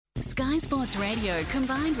Sky Sports Radio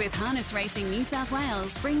combined with Harness Racing New South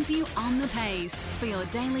Wales brings you On the Pace for your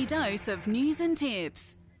daily dose of news and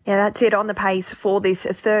tips. Yeah, that's it. On the Pace for this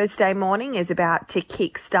Thursday morning is about to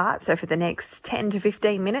kick start. So for the next 10 to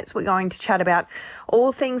 15 minutes, we're going to chat about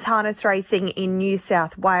all things harness racing in New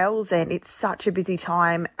South Wales. And it's such a busy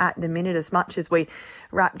time at the minute. As much as we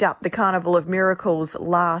wrapped up the Carnival of Miracles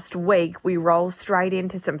last week, we roll straight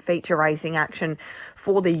into some feature racing action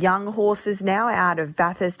for the young horses now out of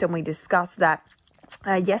Bathurst. And we discussed that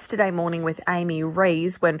yesterday morning with Amy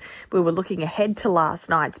Rees when we were looking ahead to last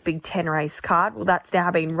night's Big 10 race card. Well, that's now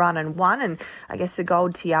been run and won, and I guess the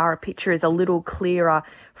Gold Tiara picture is a little clearer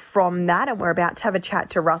from that, and we're about to have a chat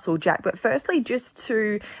to Russell Jack. But firstly, just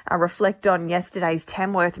to reflect on yesterday's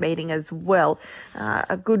Tamworth meeting as well.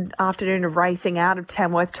 A good afternoon of racing out of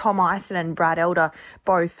Tamworth. Tom Ison and Brad Elder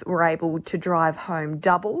both were able to drive home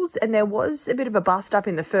doubles, and there was a bit of a bust up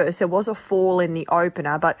in the first. There was a fall in the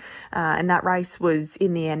opener, but and that race was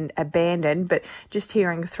in the end abandoned. But just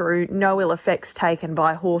hearing through, no ill effects taken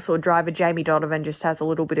by horse or driver. Jamie Donovan just has a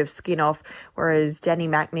little bit of skin off, whereas Danny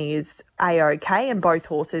Mackney is A-OK, and both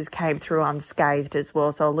horses came through unscathed as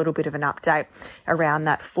well. So a little bit of an update around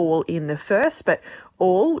that fall in the first, but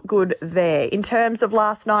all good there. In terms of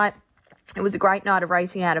last night, it was a great night of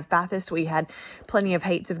racing out of Bathurst. We had plenty of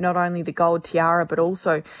heats of not only the Gold Tiara, but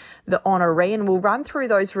also the Honoree, and we'll run through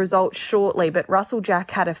those results shortly. But Russell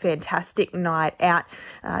Jack had a fantastic night out,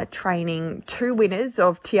 training two winners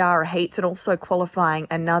of Tiara heats and also qualifying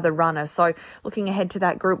another runner. So looking ahead to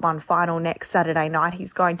that Group 1 final next Saturday night,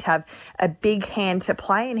 he's going to have a big hand to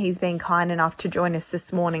play, and he's been kind enough to join us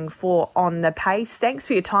this morning for On the Pace. Thanks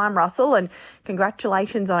for your time, Russell, and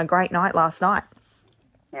congratulations on a great night last night.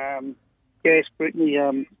 Yes,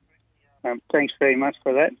 Brittany, thanks very much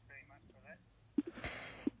for that.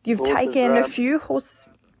 You've taken a few horses.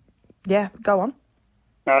 Yeah, go on.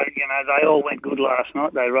 They all went good last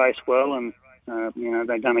night. They raced well and,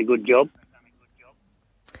 they've done a good job.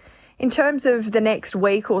 In terms of the next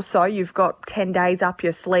week or so, you've got 10 days up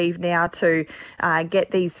your sleeve now to get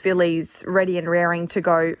these fillies ready and raring to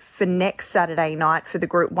go for next Saturday night for the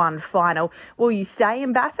Group 1 final. Will you stay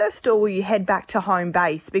in Bathurst or will you head back to home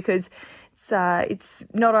base? Because it's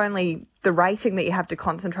not only the racing that you have to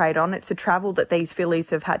concentrate on, it's the travel that these fillies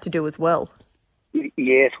have had to do as well.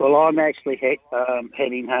 Yes, well, I'm actually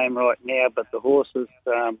heading home right now, but the horses,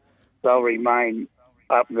 they'll remain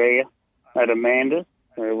up there at Amanda.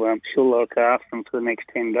 So she'll look after them for the next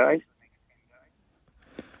 10 days.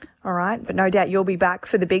 All right, but no doubt you'll be back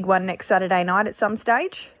for the big one next Saturday night at some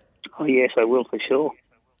stage? Oh, yes, I will for sure.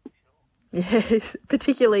 Yes,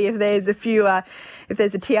 particularly if there's if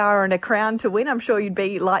there's a tiara and a crown to win, I'm sure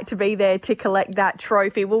you'd like to be there to collect that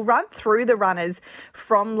trophy. We'll run through the runners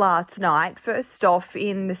from last night. First off,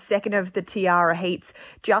 in the second of the tiara heats,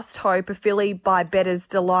 Just Hope, a filly by Bettor's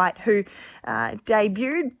Delight, who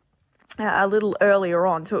debuted a little earlier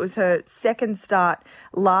on. So it was her second start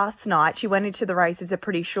last night. She went into the race as a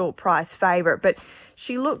pretty short price favourite, but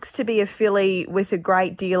she looks to be a filly with a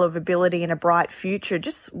great deal of ability and a bright future.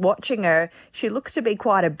 Just watching her, she looks to be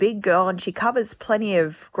quite a big girl and she covers plenty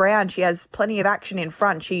of ground. She has plenty of action in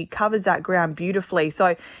front. She covers that ground beautifully.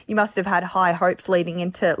 So you must have had high hopes leading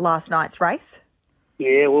into last night's race.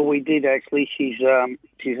 Yeah, well, we did actually. She's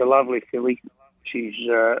a lovely filly. She's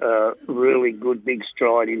a really good big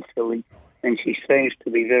striding filly, and she seems to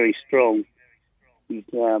be very strong. She's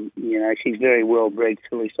very well bred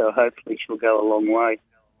filly, so hopefully she'll go a long way.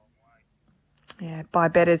 Yeah, by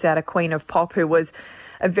Bettor's out of Queen of Pop, who was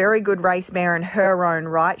a very good race mare in her own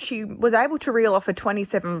right. She was able to reel off a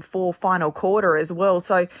 27.4 final quarter as well,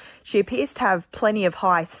 so she appears to have plenty of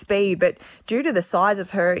high speed, but due to the size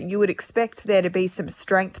of her, you would expect there to be some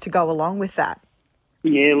strength to go along with that.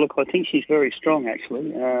 Yeah, look, I think she's very strong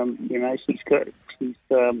actually.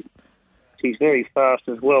 She's very fast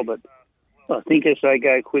as well, but I think as they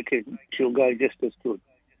go quicker, she'll go just as good.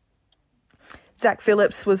 Zach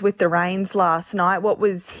Phillips was with the reins last night. What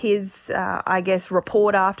was his,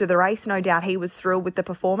 report after the race? No doubt he was thrilled with the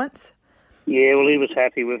performance. Yeah, well, he was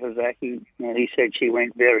happy with her, Zach. He said she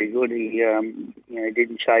went very good. He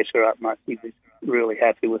didn't chase her up much. He was really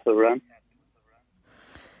happy with her run.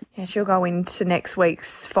 Yeah, she'll go into next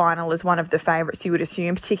week's final as one of the favourites, you would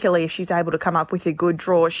assume, particularly if she's able to come up with a good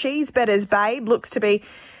draw. She's Bettor's Babe, looks to be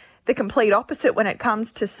the complete opposite when it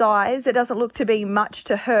comes to size. It doesn't look to be much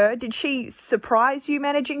to her. Did she surprise you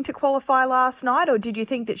managing to qualify last night, or did you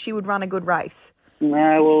think that she would run a good race?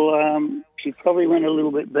 No, well, she probably went a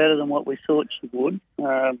little bit better than what we thought she would.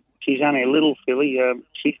 She's only a little filly.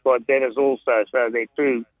 She's by Bettor's also, so they're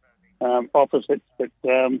two opposites, but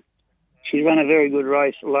she ran a very good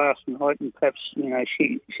race last night, and perhaps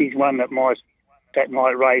she's one that might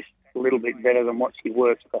race a little bit better than what she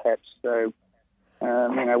works, perhaps. So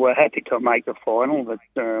we're happy to make the final, but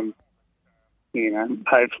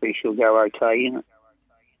hopefully she'll go okay in it.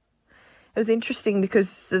 It was interesting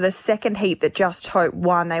because the second heat that Just Hope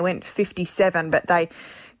won, they went 57, but they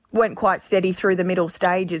went quite steady through the middle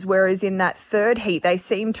stages, whereas in that third heat, they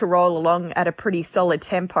seemed to roll along at a pretty solid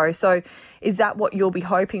tempo. So is that what you'll be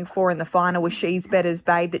hoping for in the final with She's Better's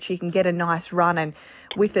Babe, that she can get a nice run and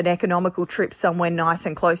with an economical trip somewhere nice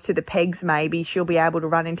and close to the pegs, maybe she'll be able to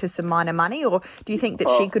run into some minor money? Or do you think that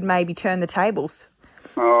she could maybe turn the tables?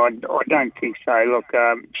 Oh, I don't think so. Look,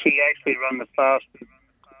 she actually ran the fastest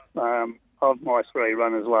of my three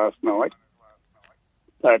runners last night,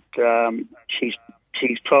 but she's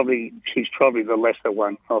probably the lesser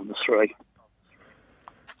one of the three.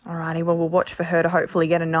 Alrighty, well, we'll watch for her to hopefully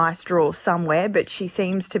get a nice draw somewhere, but she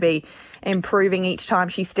seems to be improving each time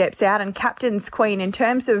she steps out. And Captain's Queen, in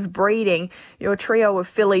terms of breeding, your trio of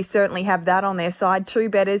fillies certainly have that on their side. 2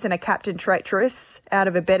 betters and a Captain Treacherous out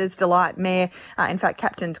of a Better's Delight mare. In fact,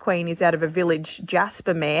 Captain's Queen is out of a Village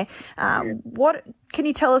Jasper mare. What can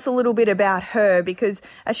you tell us a little bit about her? Because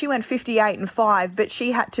she went 58 and 5, but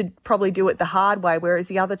she had to probably do it the hard way, whereas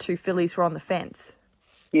the other 2 fillies were on the fence.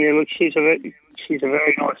 Yeah, look, she's a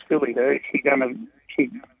very nice filly, though. She's done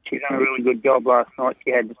a really good job last night.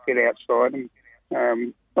 She had to sit outside, and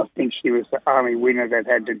I think she was the only winner that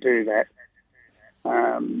had to do that.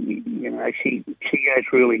 She goes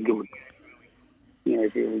really good.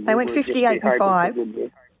 They went 58 and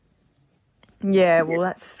 5. Yeah, well,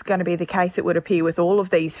 that's going to be the case, it would appear, with all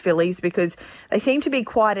of these fillies, because they seem to be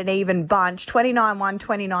quite an even bunch. 29-1,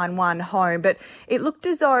 29-1 home, but it looked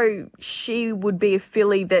as though she would be a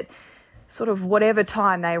filly that sort of whatever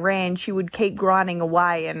time they ran, she would keep grinding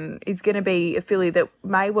away, and is going to be a filly that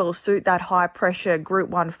may well suit that high-pressure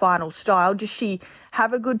Group 1 final style. Does she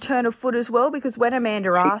have a good turn of foot as well? Because when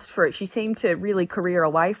Amanda asked for it, she seemed to really career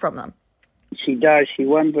away from them. She does. She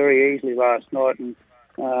won very easily last night, and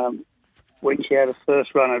when she had her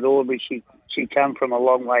first run at Albury, she come from a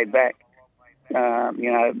long way back,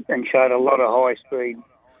 and showed a lot of high-speed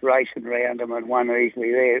racing around them and won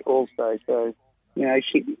easily there also. So,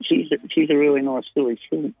 she's a really nice filly.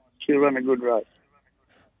 She'll run a good race.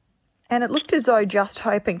 And it looked as though Just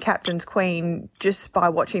Hope and Captain's Queen, just by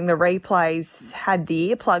watching the replays, had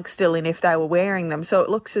the earplugs still in if they were wearing them. So it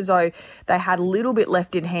looks as though they had a little bit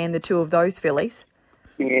left in hand, the 2 of those fillies.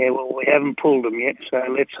 Yeah, well, we haven't pulled them yet, so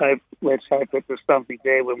let's hope that there's something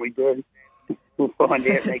there when we do. We'll find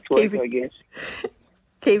out next week, I guess.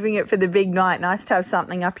 Keeping it for the big night. Nice to have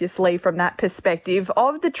something up your sleeve from that perspective.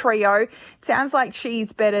 Of the trio, it sounds like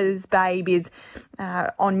She's Better's Babe is,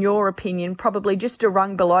 on your opinion, probably just a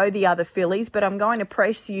rung below the other fillies, but I'm going to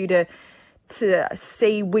press you to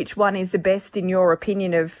see which one is the best in your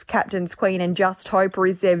opinion of Captain's Queen and Just Hope, or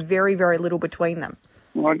is there very, very little between them?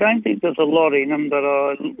 Well, I don't think there's a lot in them, but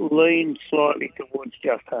I lean slightly towards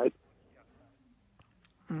Just Hope.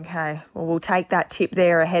 Okay, well, we'll take that tip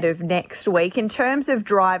there ahead of next week. In terms of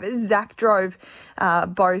drivers, Zach drove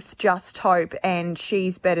both Just Hope and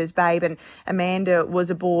She's Better's Babe, and Amanda was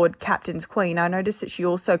aboard Captain's Queen. I noticed that she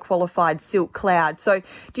also qualified Silk Cloud. So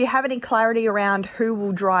do you have any clarity around who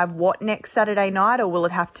will drive what next Saturday night, or will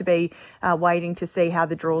it have to be waiting to see how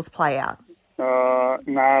the draws play out? No,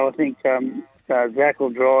 I think Zach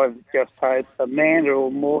will drive Just Hope. Amanda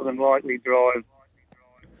will more than likely drive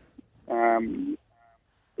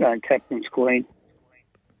Captain's Queen,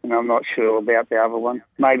 and I'm not sure about the other one.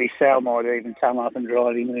 Maybe Sal might even come up and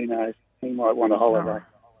drive him, who knows? He might want a holiday.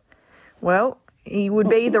 Well, he would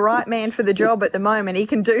be the right man for the job at the moment. He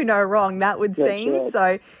can do no wrong, that would seem. Right.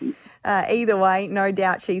 So either way, no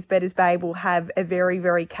doubt She's Better's Babe will have a very,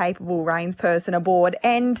 very capable reins person aboard.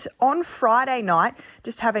 And on Friday night,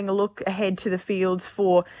 just having a look ahead to the fields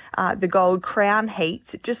for the Gold Crown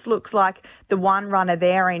heats, it just looks like the one runner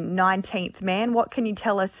there in 19th man. What can you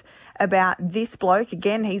tell us about this bloke?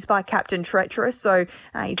 Again, he's by Captain Treacherous, so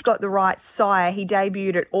he's got the right sire. He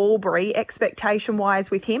debuted at Albury.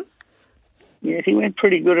 Expectation-wise with him? Yeah, he went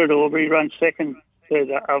pretty good at Albury. He ran second to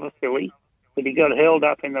the other filly, but he got held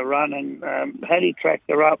up in the run, and had he tracked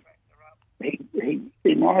her up, he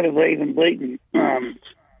might have even beaten her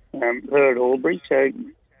at Albury. So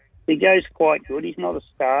he goes quite good. He's not a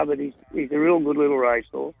star, but he's a real good little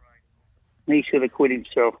racehorse. He should have quit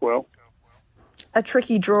himself well. A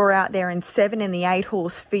tricky draw out there in 7 in the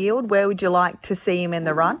 8-horse field. Where would you like to see him in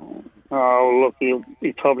the run? Oh, look,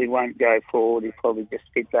 he probably won't go forward. He'll probably just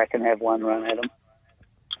sit back and have one run at him.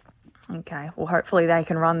 Okay, well, hopefully they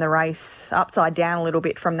can run the race upside down a little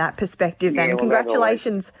bit from that perspective then. Well,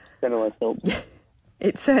 congratulations. That always helps.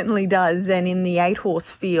 It certainly does. And in the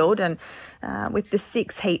 8-horse field, and with the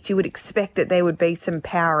 6 heats, you would expect that there would be some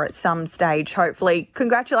power at some stage, hopefully.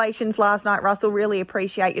 Congratulations last night, Russell. Really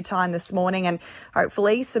appreciate your time this morning, and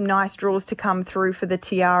hopefully some nice draws to come through for the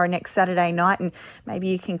Tiara next Saturday night, and maybe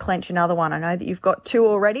you can clench another one. I know that you've got 2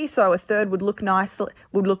 already, so a third would look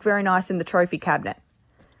very nice in the trophy cabinet.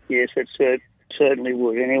 Yes, it certainly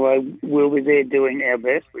would. Anyway, we'll be there doing our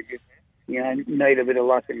best. We just, need a bit of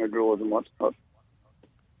luck in the draws and what's not.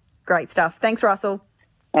 Great stuff. Thanks, Russell.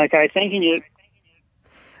 Okay, thank you.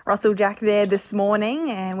 Russell Jack there this morning,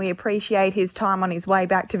 and we appreciate his time on his way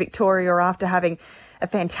back to Victoria after having a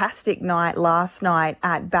fantastic night last night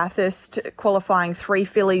at Bathurst, qualifying 3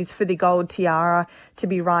 fillies for the Gold Tiara to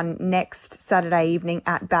be run next Saturday evening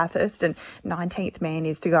at Bathurst, and 19th man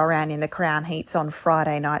is to go around in the Crown Heats on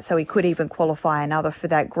Friday night, so he could even qualify another for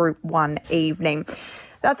that Group 1 evening.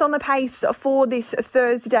 That's on the pace for this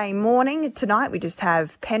Thursday morning. Tonight we just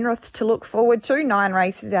have Penrith to look forward to. 9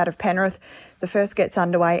 races out of Penrith. The first gets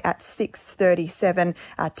underway at 6:37.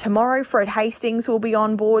 Tomorrow, Fred Hastings will be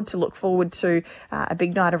on board to look forward to a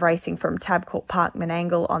big night of racing from Tabcorp Park,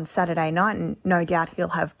 Menangle on Saturday night, and no doubt he'll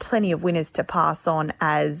have plenty of winners to pass on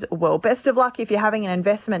as well. Best of luck if you're having an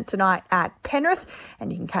investment tonight at Penrith,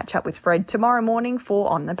 and you can catch up with Fred tomorrow morning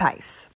for On the Pace.